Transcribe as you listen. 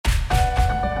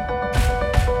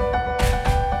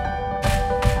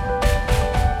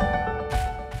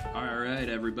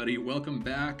welcome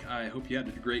back. I hope you had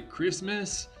a great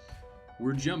Christmas.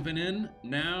 We're jumping in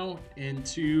now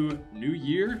into new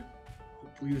year.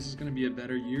 Hopefully this is going to be a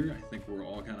better year. I think we're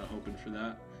all kind of hoping for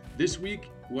that. This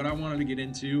week, what I wanted to get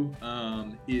into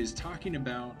is talking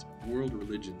about world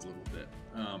religions a little bit.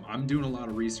 I'm doing a lot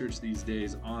of research these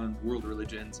days on world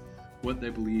religions, what they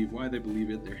believe, why they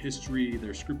believe it, their history,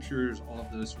 their scriptures, all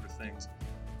of those sort of things.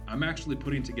 I'm actually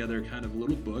putting together kind of a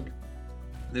little book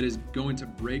that is going to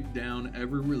break down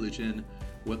every religion,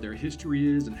 what their history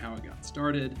is and how it got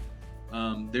started,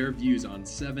 their views on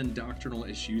 7 doctrinal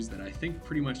issues that I think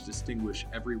pretty much distinguish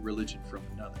every religion from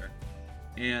another,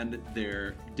 and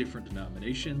their different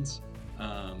denominations,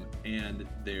 and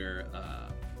their,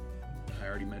 I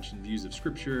already mentioned views of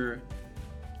scripture.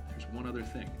 There's one other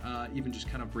thing, even just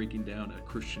kind of breaking down a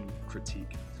Christian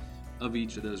critique of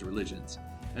each of those religions.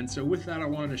 And so with that, I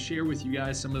wanted to share with you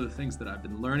guys some of the things that I've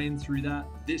been learning through that.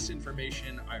 This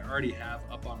information I already have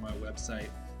up on my website.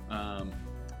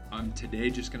 I'm today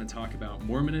just going to talk about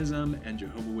Mormonism and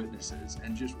Jehovah's Witnesses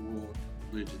and just world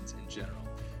religions in general.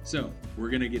 So we're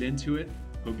going to get into it.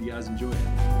 Hope you guys enjoy it.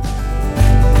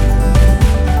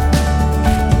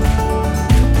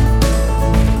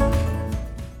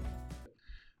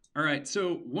 All right,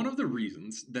 so one of the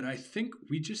reasons that I think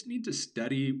we just need to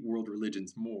study world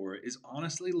religions more is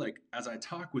honestly, like, as I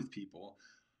talk with people,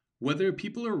 whether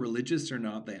people are religious or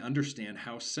not, they understand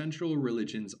how central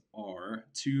religions are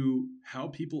to how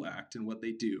people act and what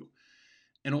they do.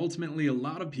 And ultimately, a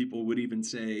lot of people would even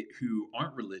say, who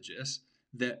aren't religious,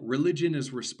 that religion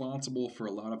is responsible for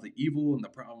a lot of the evil and the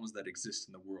problems that exist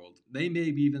in the world. They may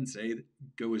even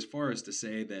go as far as to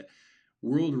say that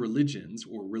world religions,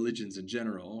 or religions in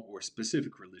general, or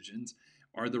specific religions,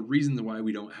 are the reasons why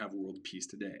we don't have world peace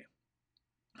today.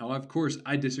 Now, of course,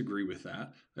 I disagree with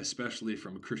that, especially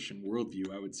from a Christian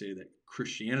worldview. I would say that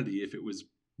Christianity, if it was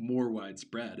more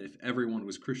widespread, if everyone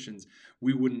was Christians,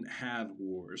 we wouldn't have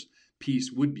wars.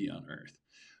 Peace would be on earth.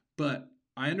 But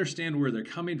I understand where they're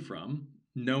coming from,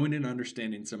 knowing and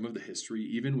understanding some of the history,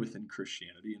 even within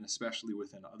Christianity, and especially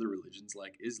within other religions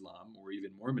like Islam or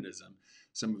even Mormonism.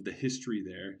 Some of the history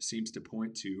there seems to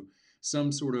point to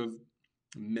some sort of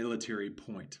military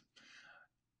point.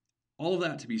 All of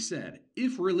that to be said,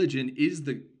 if religion is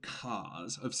the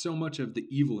cause of so much of the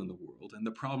evil in the world and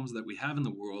the problems that we have in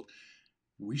the world,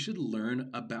 we should learn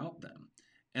about them.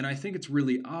 And I think it's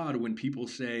really odd when people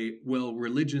say, well,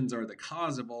 religions are the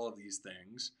cause of all of these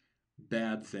things,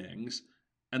 bad things,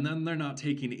 and then they're not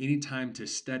taking any time to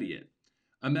study it.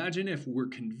 Imagine if we're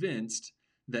convinced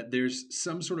that there's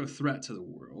some sort of threat to the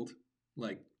world,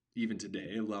 like even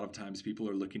today, a lot of times people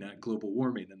are looking at global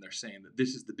warming and they're saying that this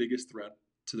is the biggest threat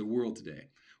to the world today.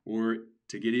 Or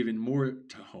to get even more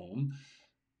to home,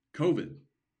 COVID.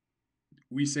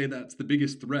 We say that's the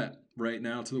biggest threat right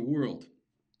now to the world.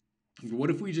 What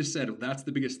if we just said, oh, that's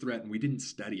the biggest threat and we didn't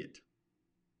study it?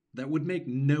 That would make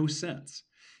no sense.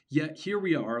 Yet here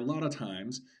we are, a lot of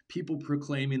times, people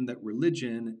proclaiming that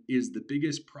religion is the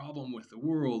biggest problem with the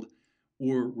world,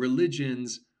 or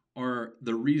religions are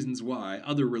the reasons why,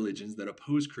 other religions that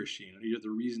oppose Christianity are the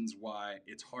reasons why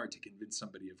it's hard to convince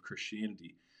somebody of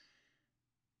Christianity.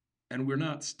 And we're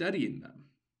not studying them.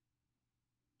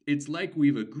 It's like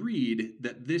we've agreed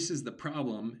that this is the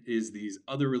problem, is these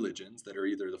other religions that are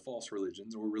either the false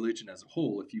religions or religion as a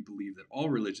whole, if you believe that all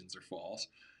religions are false,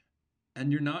 and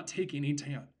you're not taking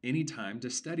any time to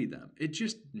study them. It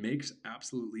just makes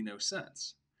absolutely no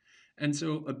sense. And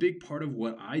so a big part of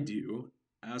what I do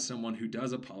as someone who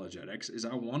does apologetics is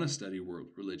I want to study world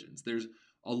religions. There's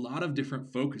a lot of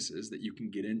different focuses that you can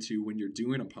get into when you're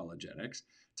doing apologetics,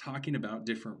 talking about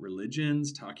different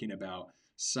religions, talking about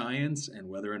science and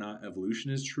whether or not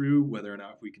evolution is true, whether or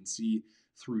not we can see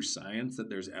through science that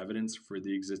there's evidence for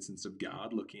the existence of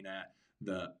God, looking at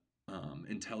the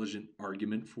intelligent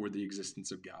argument for the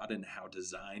existence of God and how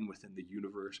design within the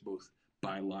universe, both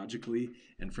biologically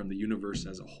and from the universe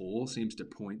as a whole, seems to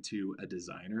point to a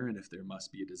designer. And if there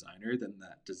must be a designer, then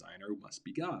that designer must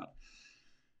be God.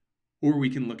 Or we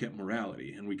can look at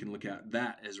morality and we can look at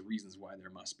that as reasons why there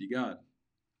must be God.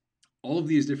 All of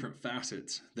these different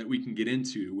facets that we can get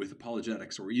into with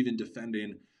apologetics, or even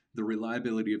defending the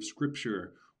reliability of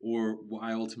Scripture, or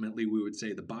why ultimately we would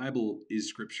say the Bible is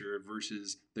Scripture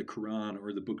versus the Quran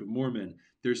or the Book of Mormon.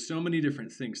 There's so many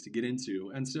different things to get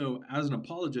into. And so as an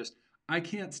apologist, I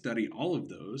can't study all of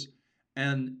those.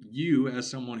 And you, as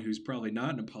someone who's probably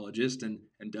not an apologist and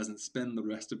doesn't spend the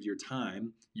rest of your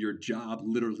time, your job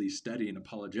literally studying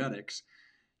apologetics,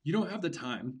 you don't have the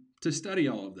time to study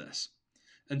all of this.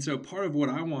 And so part of what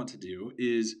I want to do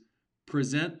is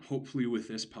present, hopefully with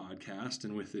this podcast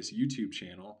and with this YouTube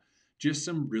channel, just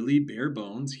some really bare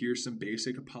bones. Here's some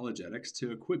basic apologetics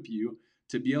to equip you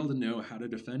to be able to know how to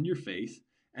defend your faith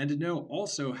and to know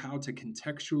also how to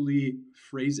contextually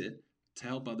phrase it to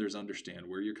help others understand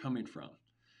where you're coming from.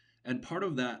 And part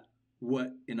of that,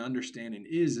 what an understanding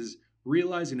is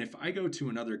realizing if I go to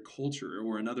another culture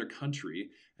or another country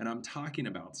and I'm talking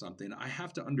about something, I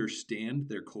have to understand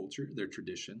their culture, their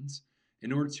traditions,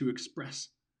 in order to express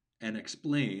and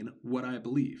explain what I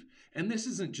believe. And this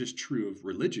isn't just true of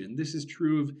religion, this is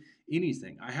true of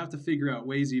anything. I have to figure out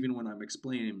ways, even when I'm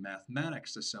explaining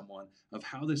mathematics to someone, of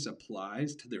how this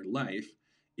applies to their life.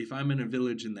 If I'm in a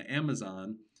village in the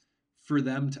Amazon, for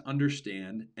them to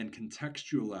understand and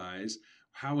contextualize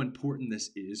how important this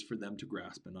is for them to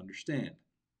grasp and understand.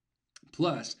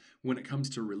 Plus, when it comes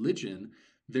to religion,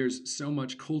 there's so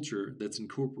much culture that's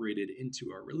incorporated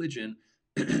into our religion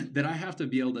that I have to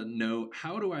be able to know,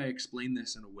 how do I explain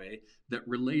this in a way that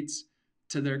relates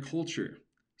to their culture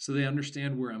so they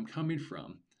understand where I'm coming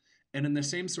from. And in the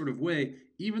same sort of way,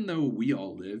 even though we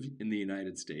all live in the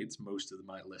United States, most of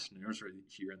my listeners are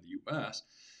here in the US,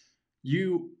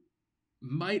 you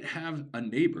might have a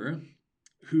neighbor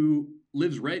who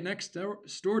lives right next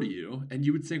door to you, and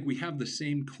you would think we have the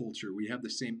same culture, we have the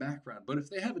same background. But if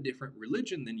they have a different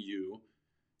religion than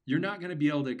you're not going to be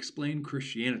able to explain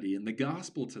Christianity and the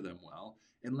gospel to them well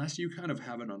unless you kind of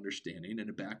have an understanding and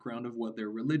a background of what their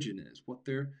religion is, what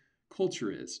their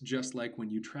culture is, just like when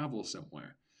you travel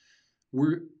somewhere.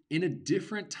 We're in a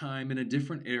different time, in a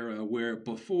different era, where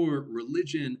before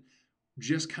religion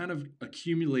just kind of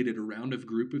accumulated around a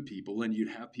group of people, and you'd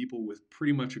have people with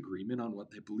pretty much agreement on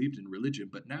what they believed in religion.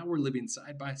 But now we're living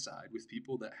side by side with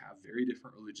people that have very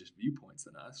different religious viewpoints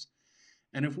than us.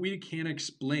 And if we can't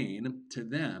explain to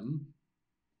them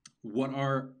what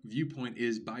our viewpoint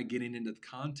is by getting into the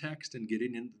context and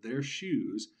getting into their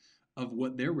shoes of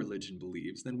what their religion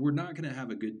believes, then we're not going to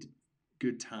have a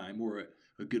good time or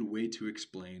a good way to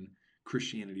explain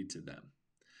Christianity to them.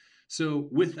 So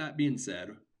with that being said,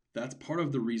 that's part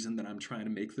of the reason that I'm trying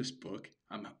to make this book.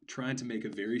 I'm trying to make a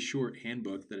very short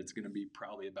handbook that it's going to be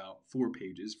probably about 4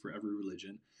 pages for every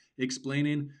religion,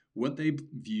 explaining what they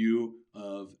view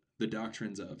of the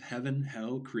doctrines of heaven,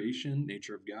 hell, creation,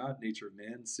 nature of God, nature of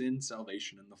man, sin,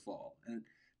 salvation, and the fall. And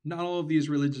not all of these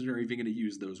religions are even going to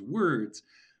use those words,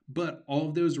 but all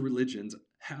of those religions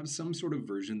have some sort of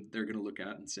version that they're going to look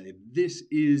at and say, this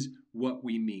is what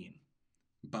we mean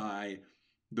by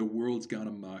the world's gone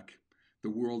amok, the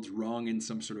world's wrong in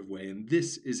some sort of way, and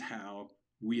this is how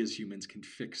we as humans can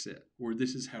fix it, or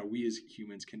this is how we as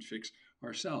humans can fix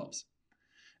ourselves.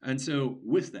 And so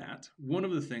with that, one of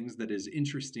the things that is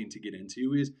interesting to get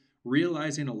into is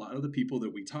realizing a lot of the people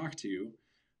that we talk to,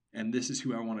 and this is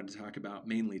who I wanted to talk about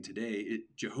mainly today,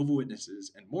 Jehovah's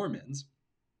Witnesses and Mormons,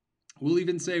 will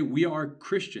even say we are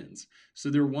Christians.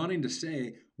 So they're wanting to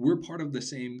say we're part of the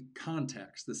same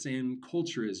context, the same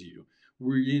culture as you.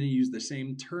 We're going to use the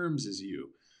same terms as you.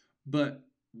 But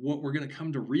what we're going to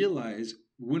come to realize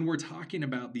when we're talking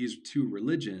about these two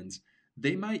religions,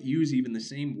 they might use even the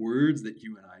same words that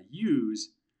you and I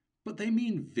use, but they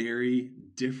mean very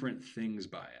different things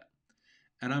by it.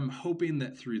 And I'm hoping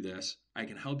that through this, I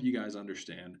can help you guys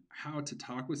understand how to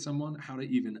talk with someone, how to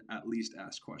even at least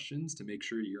ask questions to make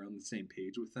sure you're on the same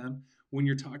page with them when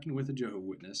you're talking with a Jehovah's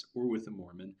Witness or with a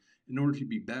Mormon, in order to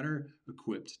be better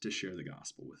equipped to share the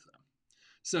gospel with them.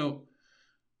 So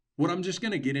what I'm just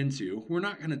going to get into, we're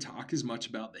not going to talk as much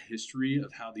about the history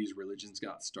of how these religions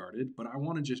got started, but I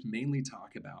want to just mainly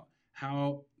talk about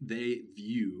how they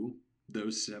view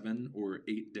those 7 or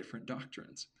 8 different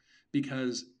doctrines,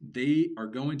 because they are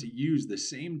going to use the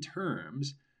same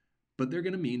terms, but they're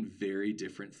going to mean very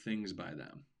different things by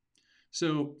them.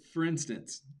 So, for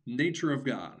instance, nature of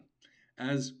God.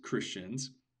 As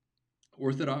Christians,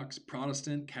 Orthodox,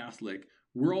 Protestant, Catholic,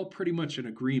 we're all pretty much in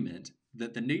agreement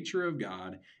that the nature of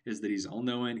God is that he's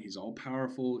all-knowing, he's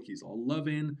all-powerful, he's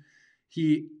all-loving.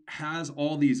 He has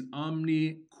all these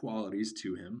omni qualities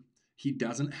to him. He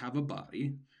doesn't have a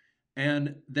body,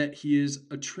 and that he is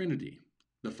a Trinity.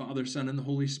 The Father, Son, and the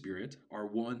Holy Spirit are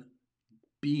one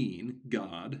being,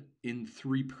 God, in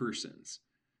 3 persons.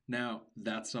 Now,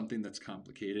 that's something that's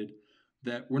complicated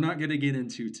that we're not going to get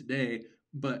into today,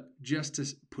 but just to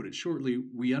put it shortly,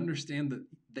 we understand that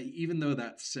even though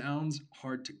that sounds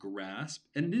hard to grasp,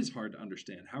 and it is hard to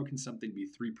understand, how can something be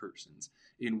 3 persons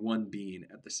in one being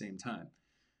at the same time?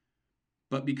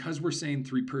 But because we're saying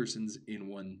 3 persons in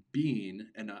one being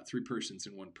and not 3 persons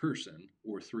in one person,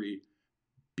 or 3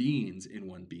 beings in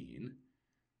one being,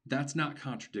 that's not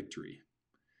contradictory.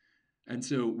 And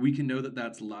so we can know that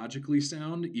that's logically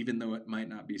sound, even though it might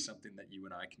not be something that you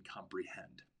and I can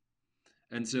comprehend.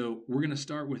 And so we're going to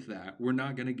start with that. We're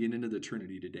not going to get into the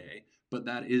Trinity today, but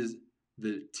that is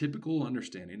the typical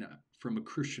understanding from a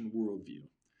Christian worldview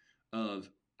of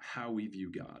how we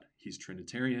view God. He's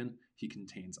Trinitarian. He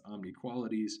contains omni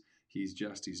qualities. He's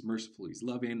just, he's merciful, he's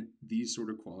loving. These sort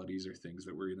of qualities are things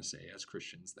that we're going to say as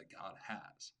Christians that God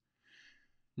has.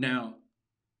 Now,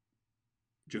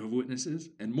 Jehovah's Witnesses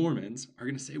and Mormons are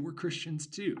going to say we're Christians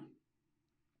too.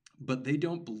 But they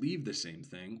don't believe the same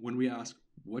thing when we ask,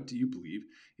 what do you believe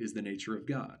is the nature of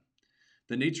God?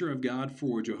 The nature of God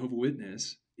for Jehovah's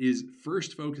Witness is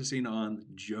first focusing on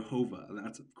Jehovah.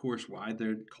 That's, of course, why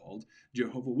they're called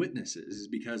Jehovah's Witnesses, is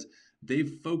because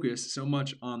they've focused so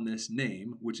much on this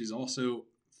name, which is also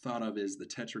thought of as the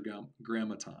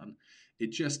Tetragrammaton.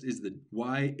 It just is the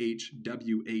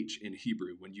YHWH in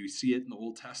Hebrew. When you see it in the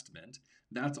Old Testament,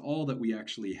 that's all that we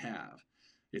actually have.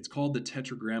 It's called the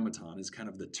Tetragrammaton, is kind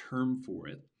of the term for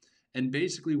it. And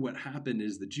basically what happened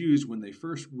is the Jews, when they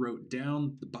first wrote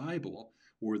down the Bible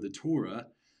or the Torah,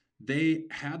 they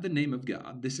had the name of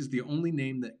God. This is the only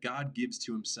name that God gives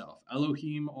to himself.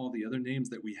 Elohim, all the other names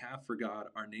that we have for God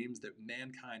are names that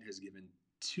mankind has given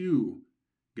to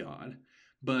God.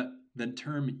 But the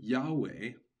term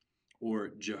Yahweh, or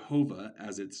Jehovah,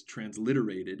 as it's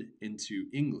transliterated into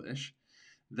English,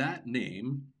 that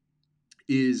name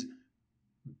is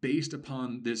based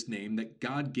upon this name that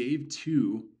God gave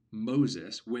to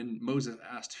Moses when Moses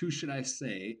asked, "Who should I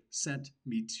say sent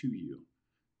me to you?"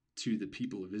 to the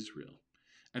people of Israel.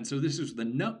 And so this is the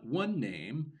one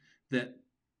name that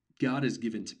God has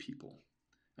given to people.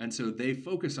 And so they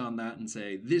focus on that and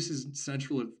say, this is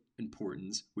central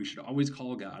importance. We should always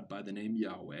call God by the name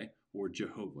Yahweh or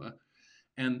Jehovah.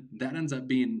 And that ends up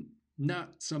being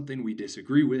not something we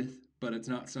disagree with, but it's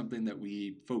not something that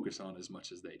we focus on as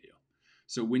much as they do.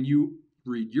 So when you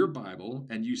read your Bible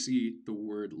and you see the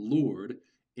word Lord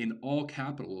in all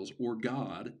capitals or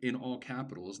God in all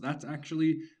capitals, that's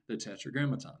actually the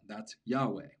Tetragrammaton. That's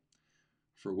Yahweh.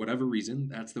 For whatever reason,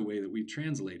 that's the way that we've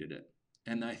translated it.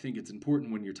 And I think it's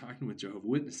important when you're talking with Jehovah's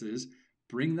Witnesses,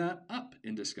 bring that up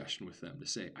in discussion with them to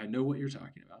say, I know what you're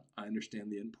talking about. I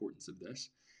understand the importance of this.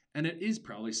 And it is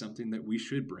probably something that we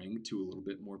should bring to a little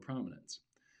bit more prominence.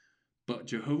 But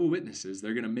Jehovah's Witnesses,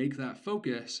 they're going to make that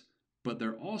focus, but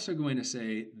they're also going to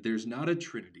say there's not a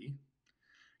Trinity.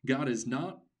 God is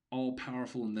not all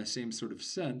powerful in the same sort of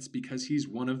sense because he's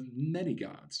one of many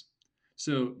gods.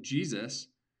 So Jesus,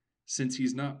 since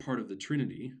he's not part of the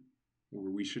Trinity, or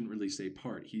we shouldn't really say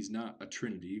part, he's not a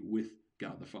Trinity with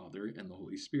God the Father and the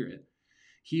Holy Spirit.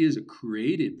 He is a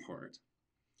created part.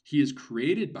 He is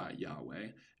created by Yahweh,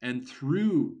 and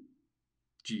through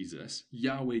Jesus,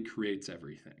 Yahweh creates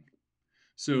everything.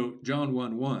 So John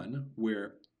 1:1,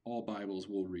 where all Bibles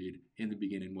will read, in the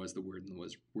beginning was the Word, and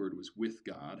the Word was with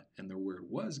God, and the Word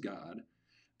was God.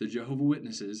 The Jehovah's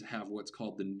Witnesses have what's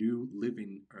called the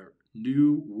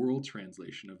New World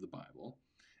Translation of the Bible.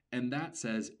 And that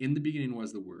says, in the beginning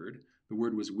was the Word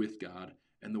was with God,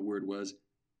 and the Word was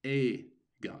a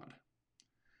God.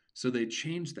 So they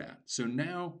changed that. So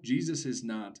now Jesus is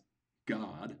not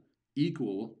God,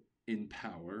 equal in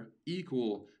power,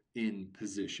 equal in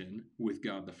position with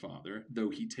God the Father, though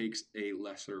he takes a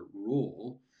lesser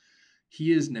role.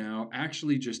 He is now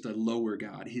actually just a lower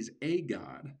God. He's a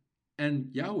God. And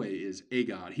Yahweh is a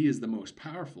God. He is the most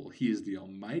powerful. He is the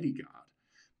Almighty God.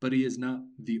 But he is not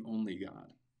the only God.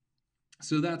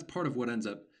 So that's part of what ends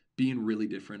up being really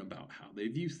different about how they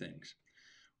view things.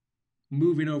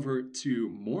 Moving over to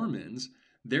Mormons,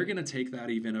 they're going to take that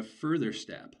even a further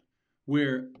step,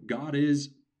 where God is,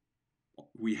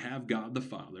 we have God the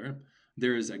Father,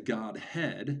 there is a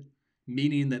Godhead,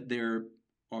 meaning that there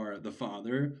are the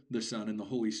Father, the Son, and the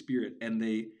Holy Spirit, and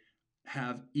they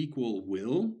have equal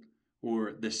will,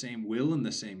 or the same will and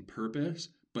the same purpose,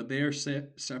 but they are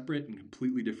separate and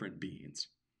completely different beings.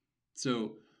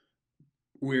 So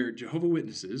where Jehovah's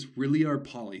Witnesses really are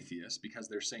polytheists because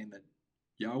they're saying that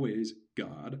Yahweh is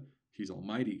God, he's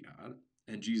Almighty God,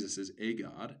 and Jesus is a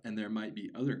God, and there might be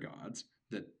other gods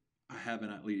that I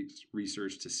haven't at least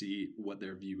researched to see what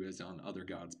their view is on other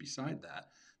gods beside that.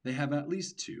 They have at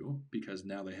least two, because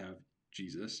now they have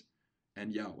Jesus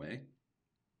and Yahweh.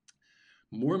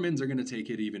 Mormons are going to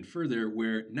take it even further,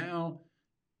 where now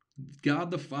God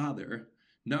the Father,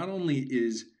 not only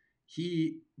is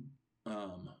he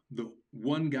the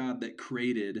one God that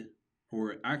created,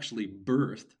 or actually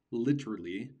birthed,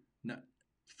 literally, not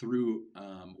through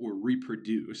or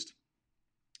reproduced,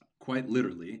 quite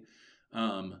literally,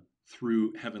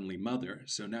 through Heavenly Mother.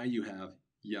 So now you have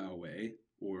Yahweh,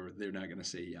 or they're not going to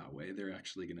say Yahweh, they're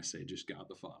actually going to say just God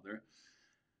the Father,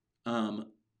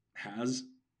 has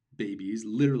babies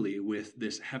literally with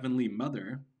this Heavenly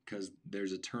Mother because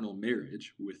there's eternal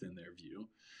marriage within their view.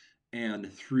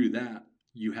 And through that,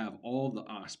 you have all the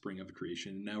offspring of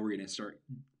creation. And now we're going to start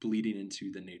bleeding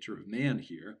into the nature of man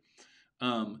here.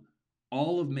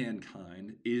 All of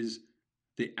mankind is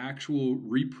the actual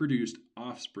reproduced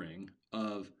offspring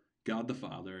of God the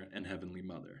Father and Heavenly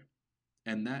Mother.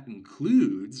 And that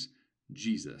includes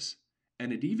Jesus.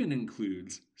 And it even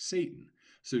includes Satan.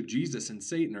 So Jesus and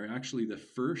Satan are actually the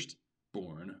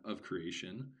firstborn of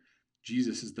creation.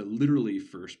 Jesus is the literally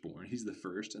firstborn. He's the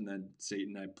first. And then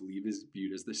Satan, I believe, is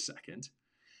viewed as the second.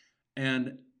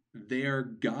 And they are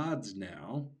gods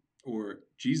now, or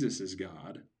Jesus is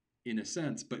God in a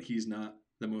sense, but he's not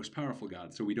the most powerful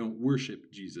God. So we don't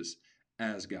worship Jesus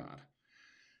as God.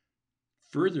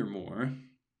 Furthermore,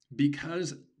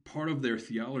 because part of their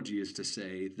theology is to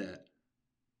say that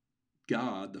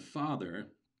God, the Father,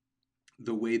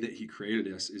 the way that he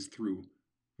created us is through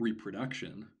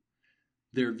reproduction,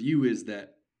 their view is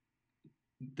that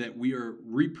we are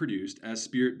reproduced as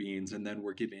spirit beings and then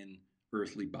we're given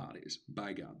earthly bodies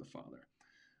by God the Father.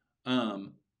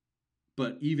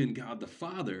 But even God the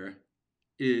Father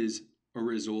is a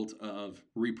result of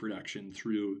reproduction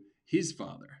through his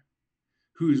Father,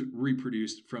 who's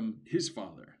reproduced from his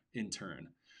Father in turn.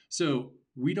 So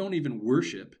we don't even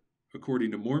worship,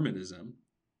 according to Mormonism,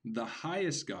 the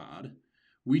highest God.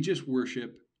 We just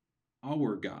worship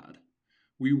our God.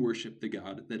 We worship the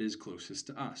God that is closest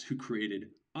to us, who created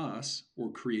us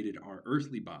or created our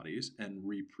earthly bodies and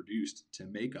reproduced to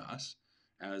make us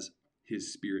as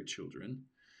his spirit children.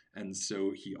 And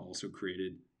so he also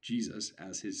created Jesus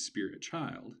as his spirit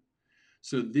child.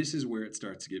 So this is where it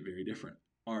starts to get very different.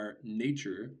 Our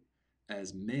nature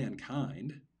as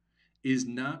mankind is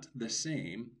not the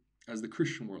same as the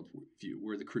Christian worldview,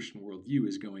 where the Christian worldview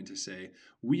is going to say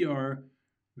we are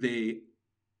the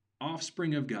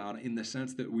offspring of God in the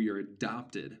sense that we are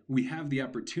adopted. We have the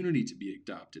opportunity to be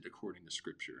adopted according to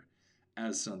Scripture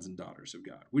as sons and daughters of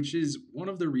God, which is one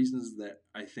of the reasons that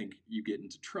I think you get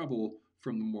into trouble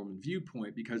from the Mormon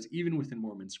viewpoint, because even within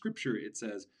Mormon Scripture, it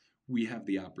says we have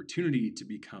the opportunity to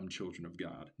become children of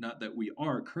God, not that we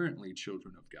are currently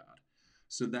children of God.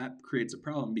 So that creates a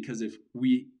problem, because if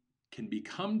we can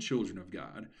become children of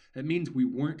God, that means we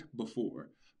weren't before.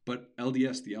 But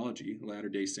LDS theology,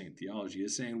 Latter-day Saint theology,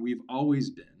 is saying we've always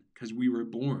been, because we were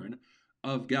born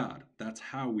of God. That's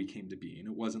how we came to being.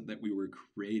 It wasn't that we were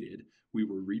created. We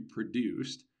were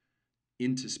reproduced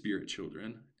into spirit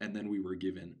children, and then we were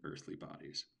given earthly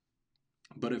bodies.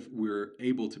 But if we're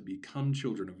able to become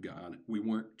children of God, we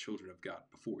weren't children of God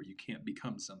before. You can't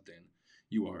become something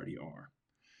you already are.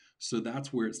 So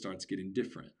that's where it starts getting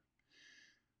different.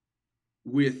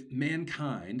 With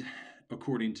mankind,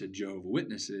 according to Jehovah's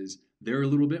Witnesses, they're a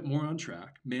little bit more on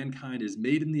track. Mankind is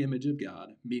made in the image of God,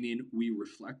 meaning we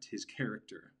reflect his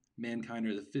character. Mankind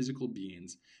are the physical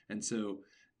beings, and so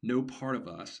no part of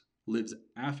us lives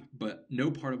after, but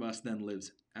no part of us then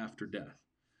lives after death.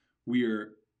 We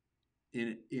are,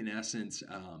 in essence,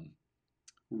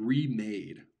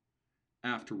 remade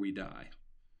after we die.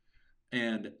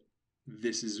 And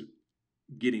this is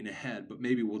getting ahead, but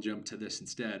maybe we'll jump to this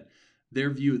instead. Their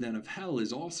view then of hell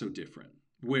is also different,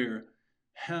 where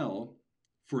hell,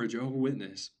 for a Jehovah's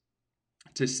Witness,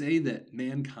 to say that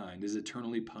mankind is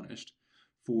eternally punished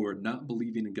for not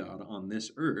believing in God on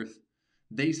this earth,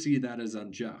 they see that as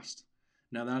unjust.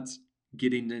 Now that's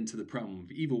getting into the problem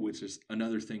of evil, which is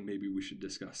another thing maybe we should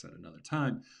discuss at another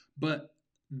time. But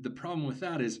the problem with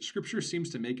that is Scripture seems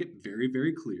to make it very,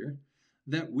 very clear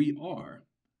that we are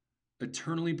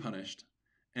eternally punished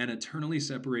and eternally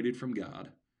separated from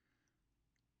God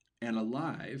and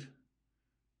alive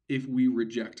if we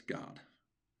reject God.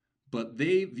 But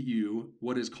they view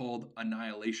what is called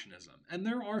annihilationism. And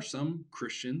there are some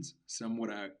Christians,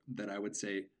 that I would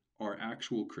say are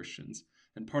actual Christians.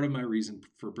 And part of my reason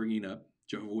for bringing up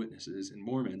Jehovah's Witnesses and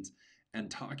Mormons and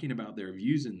talking about their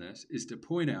views in this is to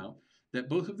point out that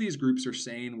both of these groups are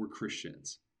saying we're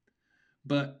Christians.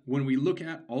 But when we look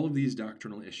at all of these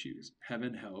doctrinal issues,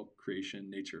 heaven, hell, creation,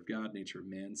 nature of God, nature of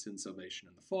man, sin, salvation,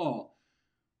 and the fall,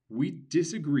 we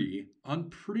disagree on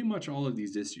pretty much all of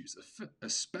these issues,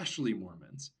 especially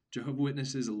Mormons. Jehovah's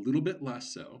Witnesses a little bit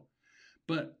less so.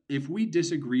 But if we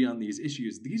disagree on these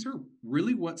issues, these are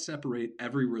really what separate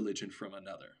every religion from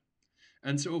another.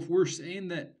 And so if we're saying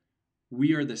that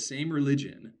we are the same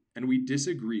religion and we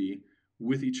disagree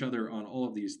with each other on all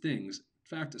of these things,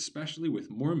 in fact, especially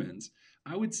with Mormons,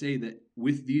 I would say that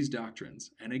with these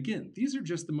doctrines, and again, these are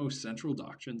just the most central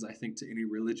doctrines, I think, to any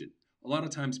religion. A lot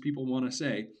of times people want to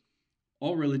say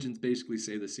all religions basically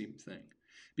say the same thing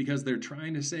because they're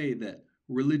trying to say that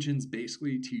religions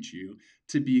basically teach you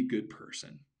to be a good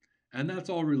person And that's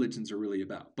all religions are really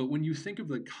about. But when you think of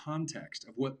the context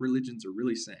of what religions are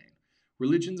really saying,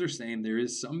 religions are saying there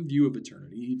is some view of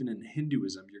eternity. Even in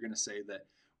Hinduism, you're going to say that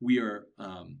we are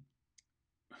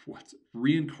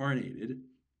reincarnated.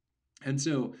 And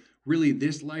so, really,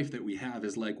 this life that we have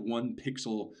is like one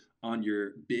pixel on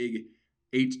your big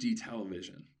HD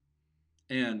television.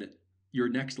 And your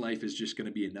next life is just going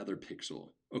to be another pixel,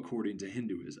 according to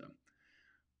Hinduism.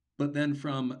 But then,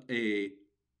 from a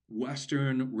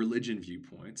Western religion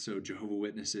viewpoint, so Jehovah's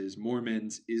Witnesses,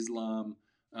 Mormons, Islam,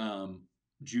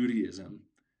 Judaism,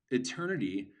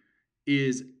 eternity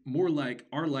is more like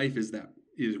our life is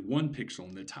one pixel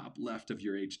in the top left of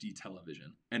your HD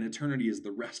television, and eternity is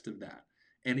the rest of that,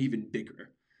 and even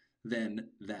bigger than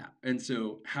that. And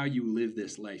so, how you live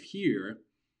this life here,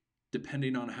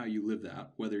 depending on how you live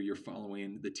that, whether you're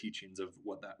following the teachings of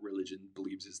what that religion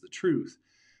believes is the truth,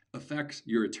 affects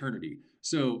your eternity.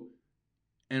 So,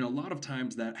 and a lot of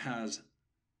times that has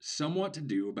somewhat to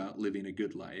do about living a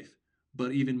good life,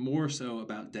 but even more so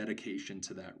about dedication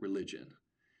to that religion.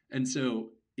 And so,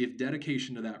 if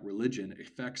dedication to that religion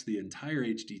affects the entire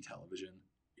HD television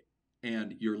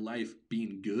and your life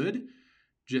being good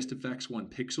just affects one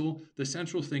pixel, the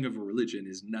central thing of a religion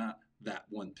is not that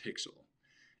one pixel,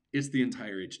 it's the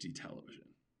entire HD television.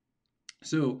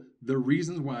 So, the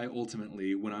reasons why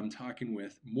ultimately, when I'm talking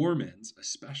with Mormons,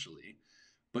 especially,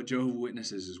 but Jehovah's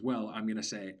Witnesses as well, I'm going to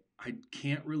say, I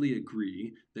can't really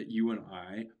agree that you and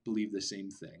I believe the same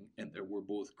thing and that we're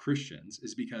both Christians,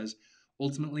 is because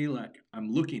ultimately, like, I'm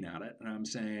looking at it and I'm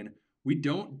saying, we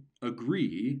don't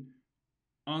agree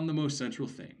on the most central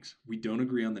things. We don't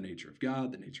agree on the nature of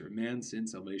God, the nature of man, sin,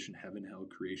 salvation, heaven, hell,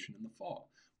 creation, and the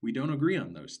fall. We don't agree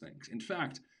on those things. In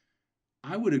fact,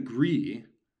 I would agree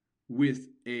with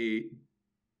a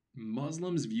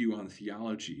Muslim's view on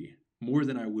theology more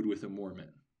than I would with a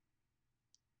Mormon.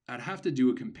 I'd have to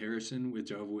do a comparison with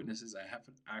Jehovah's Witnesses. I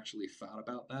haven't actually thought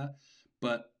about that,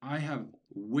 but I have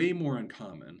way more in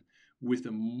common with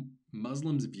a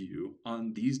Muslim's view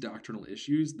on these doctrinal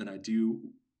issues than I do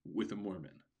with a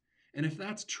Mormon. And if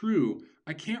that's true,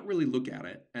 I can't really look at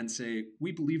it and say,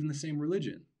 we believe in the same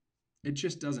religion. It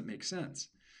just doesn't make sense.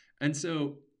 And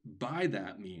so by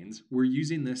that means, we're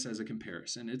using this as a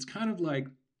comparison. It's kind of like,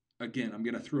 again, I'm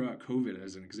going to throw out COVID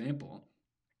as an example.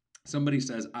 Somebody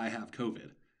says, I have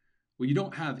COVID. Well, you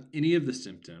don't have any of the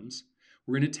symptoms.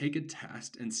 We're going to take a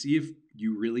test and see if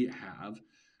you really have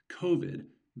COVID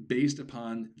based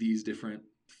upon these different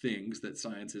things that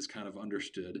science has kind of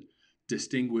understood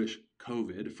distinguish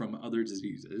COVID from other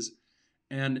diseases.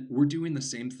 And we're doing the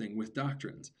same thing with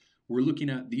doctrines. We're looking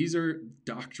at these are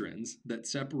doctrines that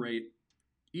separate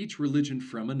each religion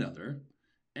from another.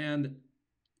 And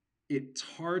it's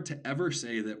hard to ever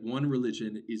say that one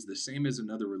religion is the same as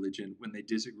another religion when they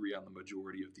disagree on the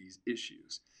majority of these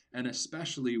issues. And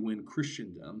especially when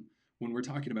Christendom, when we're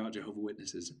talking about Jehovah's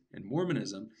Witnesses and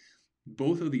Mormonism,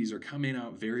 both of these are coming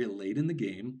out very late in the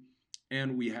game.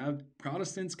 And we have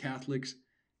Protestants, Catholics,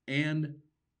 and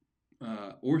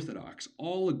Orthodox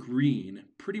all agreeing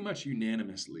pretty much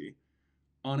unanimously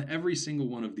on every single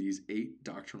one of these 8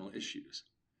 doctrinal issues.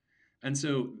 And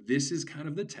so this is kind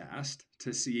of the test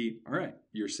to see, all right,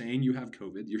 you're saying you have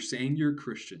COVID, you're saying you're a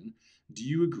Christian. Do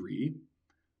you agree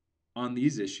on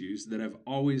these issues that have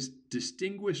always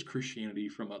distinguished Christianity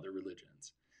from other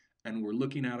religions? And we're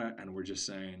looking at it and we're just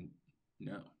saying,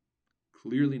 no,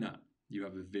 clearly not. You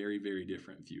have a very, very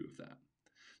different view of that.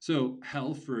 So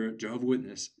hell for Jehovah's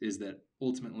Witness is that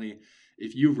ultimately,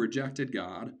 if you've rejected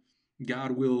God,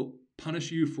 God will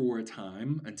punish you for a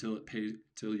time until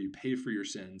you pay for your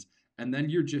sins, and then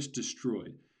you're just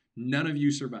destroyed. None of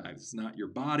you survives. It's not your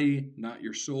body, not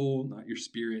your soul, not your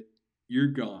spirit. You're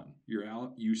gone. You're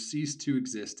out. You cease to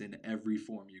exist in every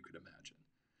form you could imagine.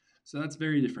 So that's a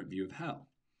very different view of hell.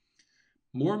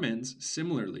 Mormons,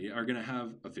 similarly, are going to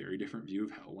have a very different view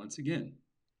of hell once again.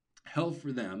 Hell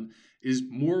for them is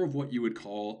more of what you would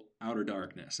call outer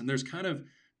darkness. And there's kind of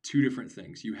 2 different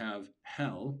things. You have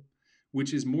hell,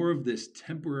 which is more of this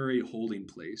temporary holding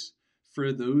place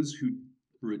for those who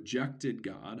rejected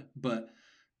God, but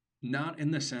not in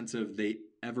the sense of they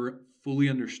ever fully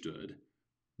understood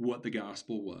what the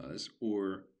gospel was,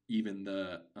 or even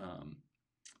the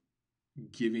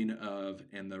giving of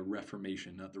and the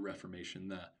reformation, not the reformation,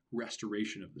 the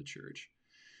restoration of the church.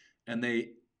 And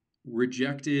they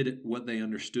rejected what they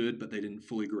understood, but they didn't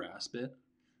fully grasp it.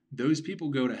 Those people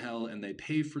go to hell and they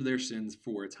pay for their sins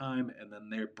for a time, and then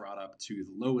they're brought up to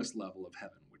the lowest level of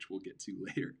heaven, which we'll get to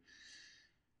later.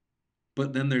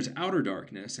 But then there's outer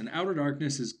darkness, and outer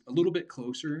darkness is a little bit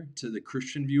closer to the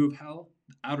Christian view of hell.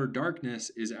 Outer darkness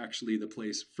is actually the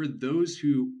place for those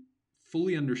who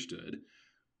fully understood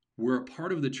were a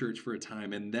part of the church for a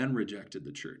time and then rejected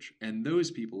the church. And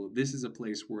those people, this is a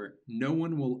place where no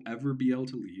one will ever be able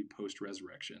to leave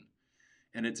post-resurrection.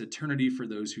 And it's eternity for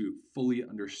those who fully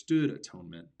understood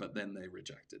atonement, but then they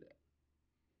rejected it.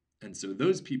 And so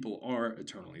those people are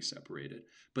eternally separated,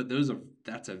 but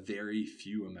that's a very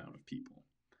few amount of people.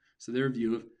 So their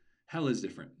view of hell is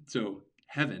different. So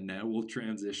heaven, now we'll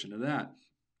transition to that.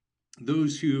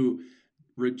 Those who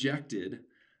rejected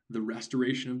the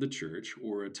restoration of the church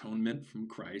or atonement from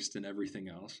Christ and everything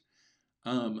else,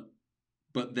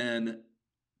 but then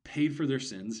paid for their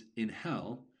sins in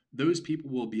hell, those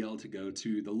people will be able to go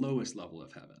to the lowest level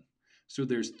of heaven. So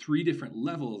there's 3 different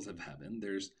levels of heaven.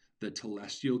 There's the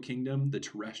telestial kingdom, the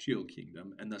terrestrial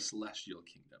kingdom, and the celestial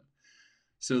kingdom.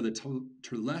 So the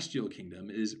celestial kingdom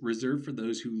is reserved for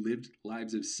those who lived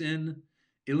lives of sin,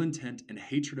 ill intent, and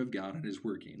hatred of God and his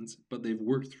workings, but they've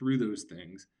worked through those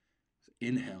things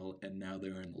in hell, and now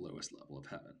they're in the lowest level of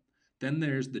heaven. Then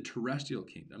there's the terrestrial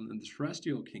kingdom, and the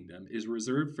terrestrial kingdom is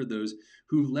reserved for those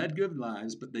who led good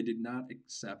lives, but they did not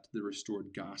accept the restored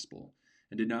gospel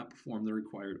and did not perform the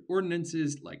required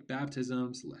ordinances like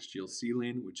baptism, celestial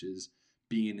sealing, which is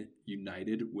being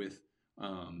united with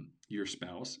your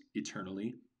spouse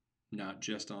eternally, not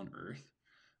just on earth,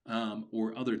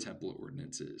 or other temple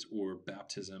ordinances, or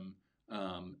baptism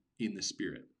in the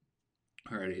Spirit,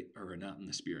 or not in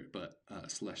the Spirit, but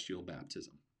celestial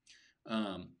baptism.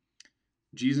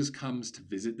 Jesus comes to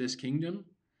visit this kingdom,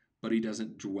 but he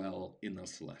doesn't dwell in the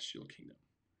celestial kingdom.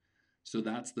 So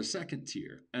that's the second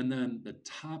tier. And then the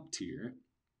top tier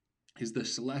is the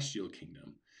celestial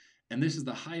kingdom. And this is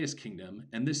the highest kingdom.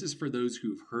 And this is for those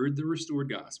who've heard the restored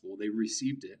gospel. They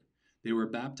received it. They were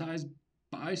baptized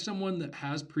by someone that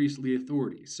has priestly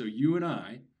authority. So you and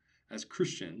I, as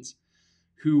Christians,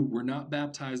 who were not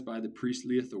baptized by the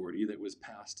priestly authority that was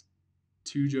passed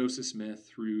to Joseph Smith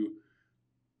through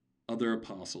other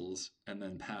apostles and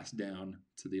then passed down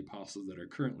to the apostles that are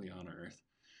currently on earth,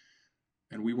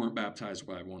 and we weren't baptized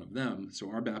by one of them, so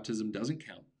our baptism doesn't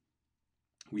count.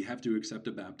 We have to accept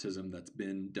a baptism that's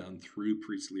been done through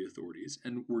priestly authorities,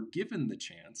 and we're given the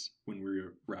chance when we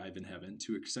arrive in heaven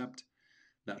to accept.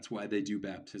 That's why they do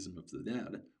baptism of the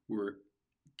dead. We're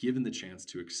given the chance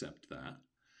to accept that.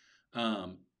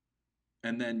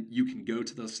 And then you can go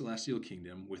to the celestial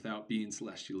kingdom without being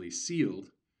celestially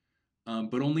sealed,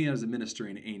 but only as a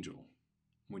ministering angel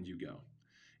when you go.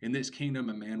 In this kingdom,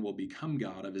 a man will become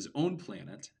God of his own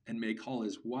planet and may call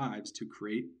his wives to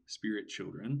create spirit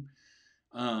children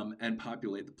and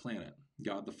populate the planet.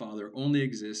 God the Father only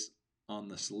exists on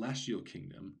the celestial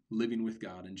kingdom, living with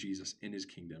God and Jesus in his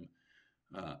kingdom.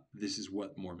 This is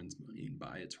what Mormons mean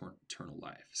by eternal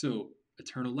life. So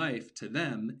eternal life to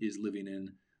them is living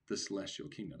in the celestial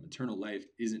kingdom. Eternal life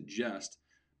isn't just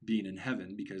being in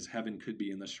heaven, because heaven could be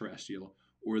in the terrestrial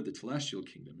or the telestial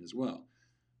kingdom as well.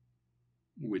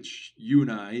 Which you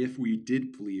and I, if we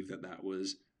did believe that that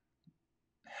was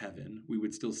heaven, we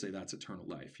would still say that's eternal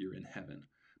life. You're in heaven.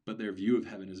 But their view of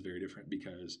heaven is very different,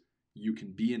 because you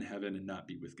can be in heaven and not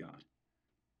be with God.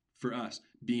 For us,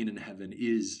 being in heaven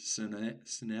is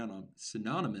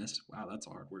synonymous. Wow, that's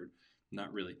a hard word.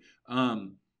 Not really.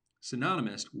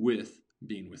 Synonymous with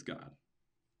being with God.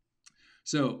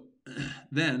 So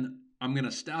then I'm going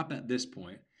to stop at this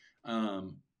point.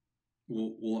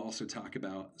 We'll also talk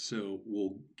about, so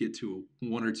we'll get to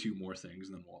 1 or 2 more things,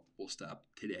 and then we'll stop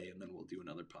today, and then we'll do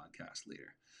another podcast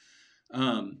later.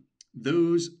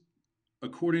 Those,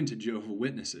 according to Jehovah's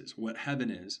Witnesses, what heaven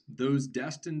is, those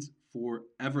destined for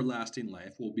everlasting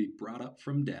life will be brought up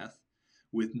from death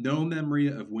with no memory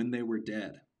of when they were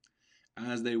dead,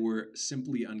 as they were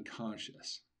simply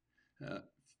unconscious.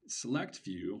 Select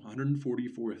few,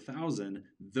 144,000,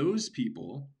 those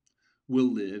people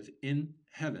will live in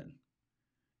heaven.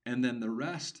 And then the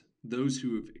rest, those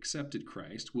who have accepted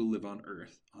Christ, will live on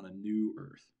earth, on a new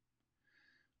earth,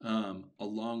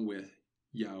 along with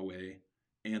Yahweh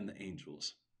and the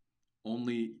angels.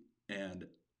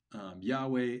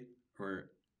 Yahweh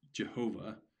or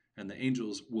Jehovah and the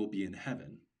angels will be in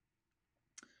heaven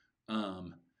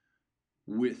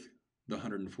with the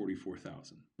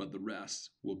 144,000, but the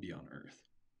rest will be on earth.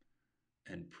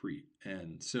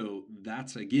 And so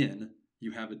that's, again,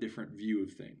 you have a different view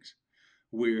of things,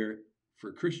 where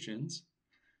for Christians,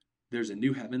 there's a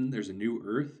new heaven, there's a new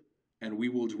earth, and we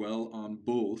will dwell on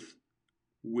both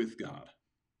with God.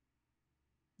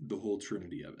 The whole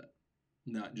Trinity of it,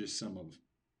 not just some of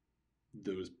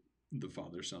those, the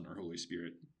Father, Son, or Holy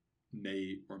Spirit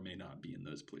may or may not be in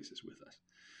those places with us.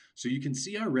 So you can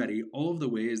see already all of the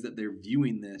ways that they're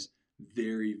viewing this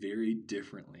very, very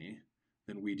differently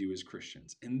than we do as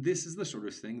Christians. And this is the sort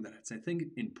of thing that it's, I think,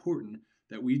 important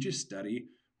that we just study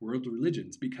world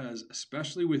religions, because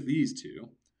especially with these two,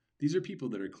 these are people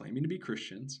that are claiming to be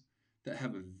Christians that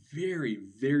have a very,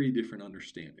 very different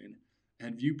understanding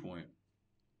and viewpoint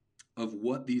of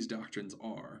what these doctrines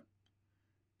are.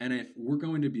 And if we're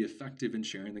going to be effective in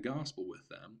sharing the gospel with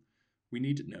them, we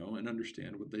need to know and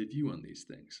understand what they view on these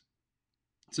things.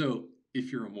 So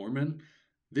if you're a Mormon,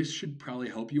 this should probably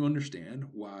help you understand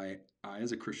why I,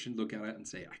 as a Christian, look at it and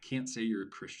say, I can't say you're a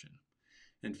Christian.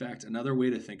 In fact, another way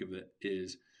to think of it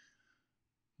is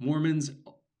Mormons,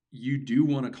 you do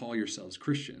want to call yourselves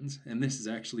Christians. And this is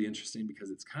actually interesting because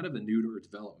it's kind of a newer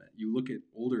development. You look at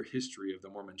older history of the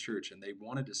Mormon church and they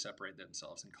wanted to separate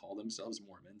themselves and call themselves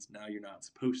Mormons. Now you're not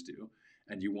supposed to.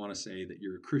 And you want to say that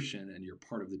you're a Christian and you're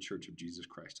part of the Church of Jesus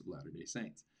Christ of Latter-day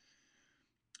Saints.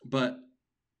 But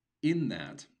in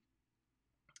that,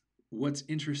 what's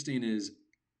interesting is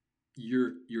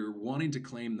you're wanting to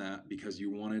claim that because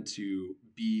you wanted to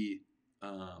be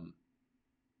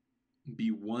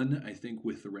one, I think,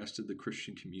 with the rest of the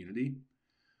Christian community.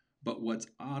 But what's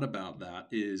odd about that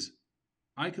is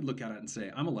I could look at it and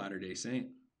say, I'm a Latter-day Saint.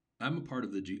 I'm a part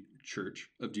of the Church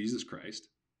of Jesus Christ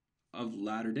of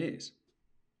Latter Days,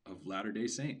 of Latter-day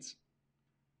Saints.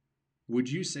 Would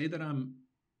you say that I'm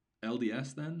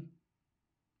LDS then?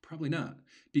 Probably not,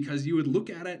 because you would look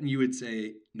at it and you would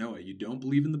say, Noah, you don't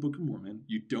believe in the Book of Mormon.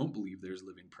 You don't believe there's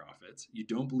living prophets. You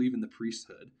don't believe in the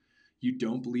priesthood. You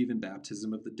don't believe in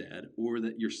baptism of the dead or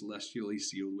that you're celestially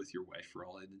sealed with your wife for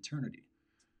all eternity.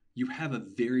 You have a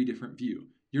very different view.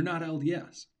 You're not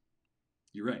LDS.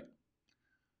 You're right.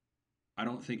 I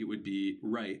don't think it would be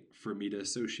right for me to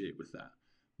associate with that.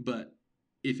 But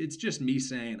if it's just me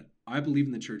saying, I believe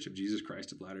in the Church of Jesus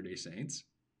Christ of Latter-day Saints,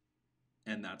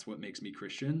 and that's what makes me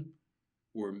Christian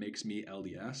or makes me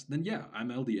LDS, then yeah, I'm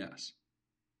LDS.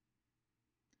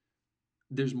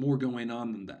 There's more going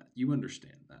on than that. You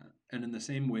understand that. And in the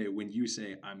same way, when you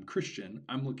say I'm Christian,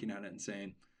 I'm looking at it and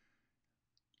saying,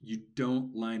 you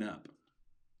don't line up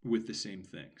with the same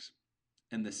things.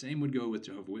 And the same would go with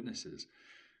Jehovah's Witnesses.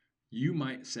 You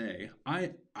might say, I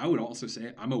would also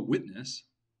say I'm a witness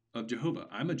of Jehovah.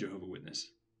 I'm a Jehovah's Witness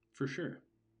for sure.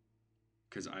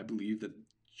 Because I believe that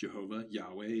Jehovah,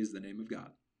 Yahweh, is the name of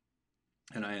God.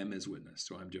 And I am his witness,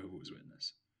 so I'm Jehovah's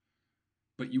Witness.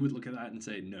 But you would look at that and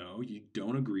say, no, you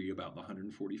don't agree about the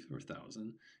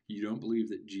 144,000. You don't believe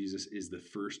that Jesus is the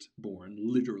firstborn,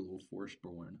 literal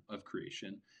firstborn of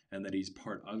creation, and that he's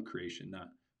part of creation, not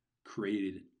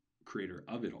creator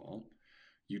of it all.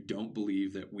 You don't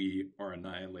believe that we are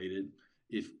annihilated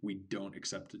if we don't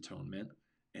accept atonement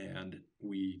and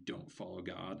we don't follow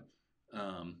God.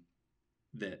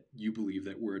 That you believe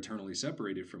that we're eternally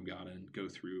separated from God and go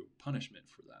through punishment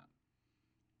for that.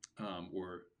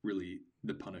 Or really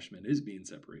the punishment is being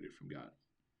separated from God.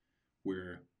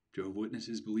 Where Jehovah's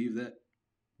Witnesses believe that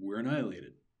we're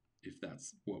annihilated, if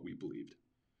that's what we believed.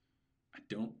 I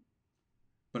don't,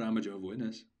 but I'm a Jehovah's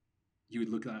Witness. You would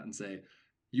look at that and say,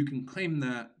 you can claim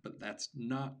that, but that's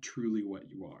not truly what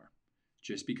you are.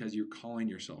 Just because you're calling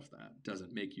yourself that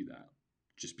doesn't make you that.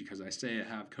 Just because I say I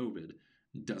have COVID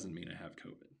doesn't mean I have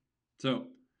COVID. So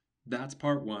that's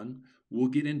part one. We'll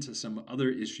get into some other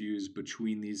issues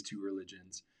between these two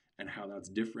religions and how that's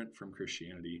different from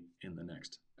Christianity in the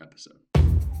next episode.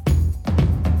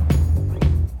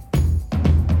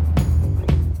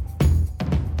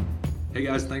 Hey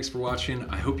guys, thanks for watching.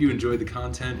 I hope you enjoyed the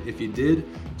content. If you did,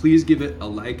 please give it a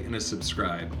like and a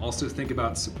subscribe. Also think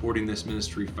about supporting this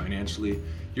ministry financially.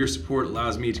 Your support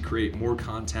allows me to create more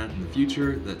content in the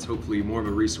future that's hopefully more of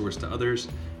a resource to others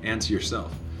and to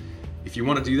yourself. If you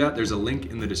want to do that, there's a link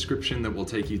in the description that will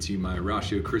take you to my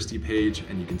Ratio Christi page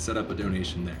and you can set up a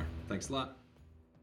donation there. Thanks a lot.